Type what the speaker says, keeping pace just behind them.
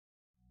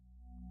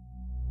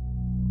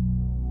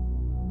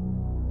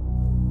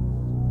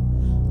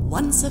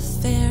Once a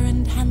fair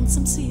and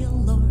handsome seal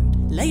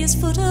lord lay his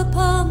foot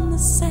upon the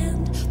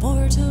sand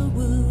for to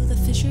woo the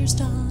fisher's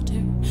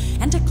daughter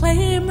and to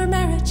claim her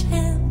marriage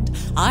hand.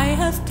 I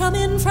have come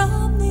in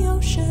from the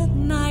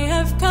ocean, I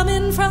have come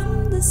in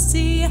from the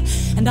sea,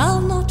 and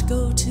I'll not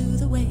go to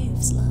the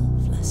waves,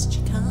 love, lest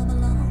you come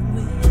along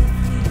with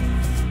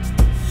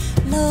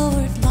me.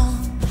 Lord,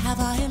 long have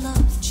I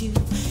loved you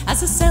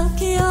as a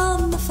Selkie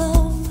on the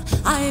foam.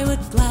 I would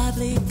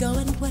gladly go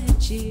and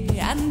wed ye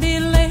and be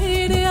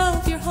lady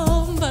of your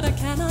home, but I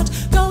cannot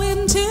go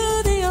into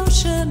the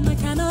ocean, I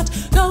cannot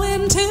go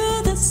into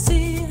the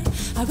sea.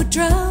 I would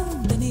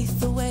drown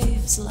beneath the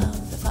waves,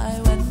 love, if I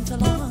went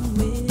along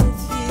with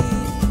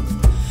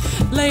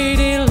ye.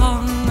 Lady,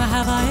 long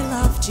have I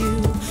loved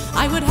you,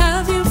 I would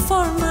have you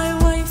for my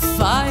wife.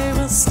 I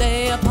will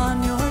stay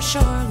upon your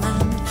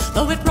shoreland,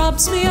 though it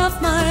robs me of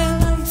my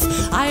life.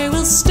 I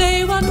will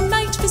stay one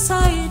night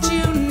beside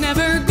you,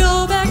 never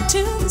go back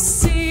to the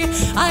sea.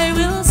 I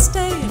will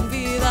stay and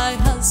be thy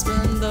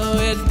husband, though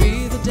it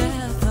be the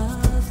death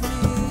of me.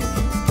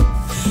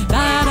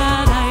 Da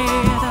da da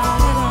da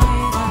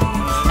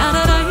da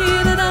da da da da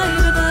da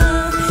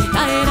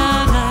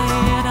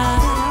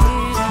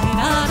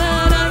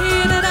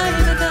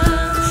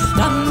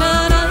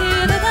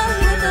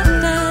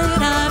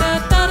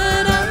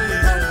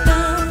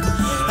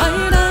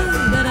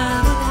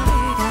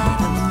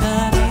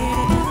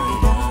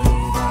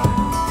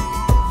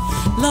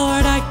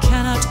Lord, I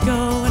cannot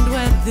go and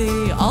wed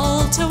thee,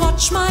 all to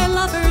watch my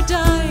lover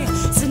die.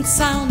 Since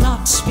I'll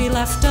not be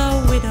left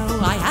a widow,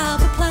 I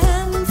have a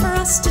plan for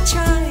us to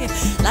try.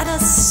 Let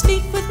us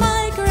speak with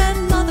my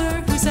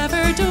grandmother, who's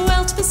ever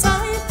dwelt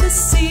beside the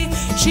sea.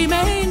 She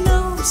may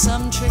know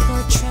some trick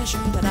or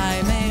treasure that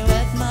I may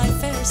wed my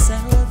fair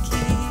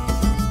Selkie.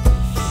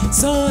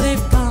 So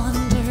they've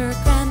gone to her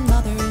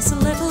grandmother's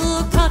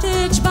little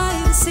cottage by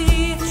the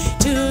sea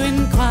to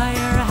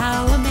inquire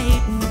how a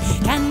maiden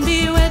can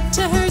be wed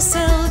to her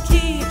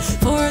Selkie.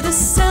 For the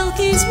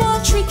Selkie's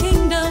watery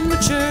kingdom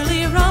would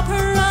surely rob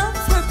her of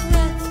her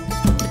bread,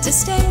 but to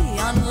stay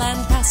on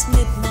land past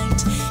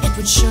midnight, it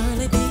would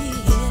surely be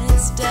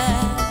his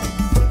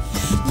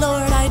death.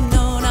 Lord, I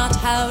know not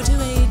how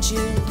to aid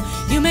you,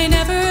 you may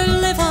never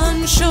live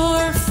on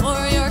shore, for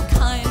your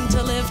kind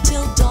to live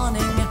till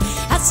dawning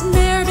has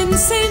ne'er been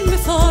seen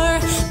before.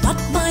 But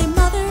my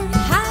mother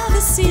had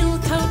a seal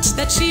coat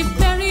that she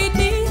buried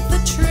neath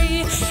the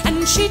tree,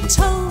 and she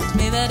told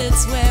me that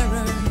its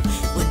wearer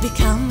would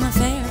become a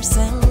fair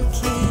Selkie.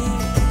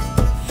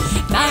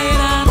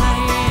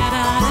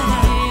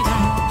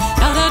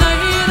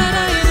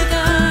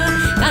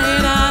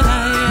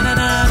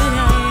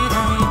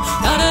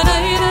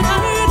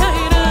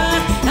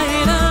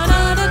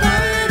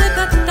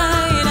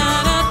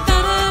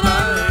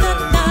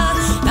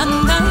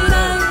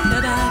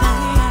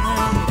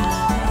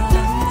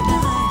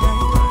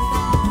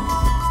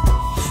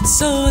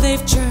 So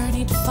they've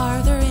journeyed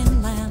farther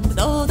inland,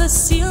 though the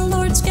seal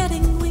lord's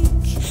getting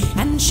weak,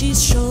 and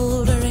she's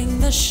shouldering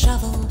the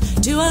shovel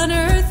to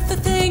unearth the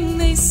thing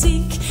they seek.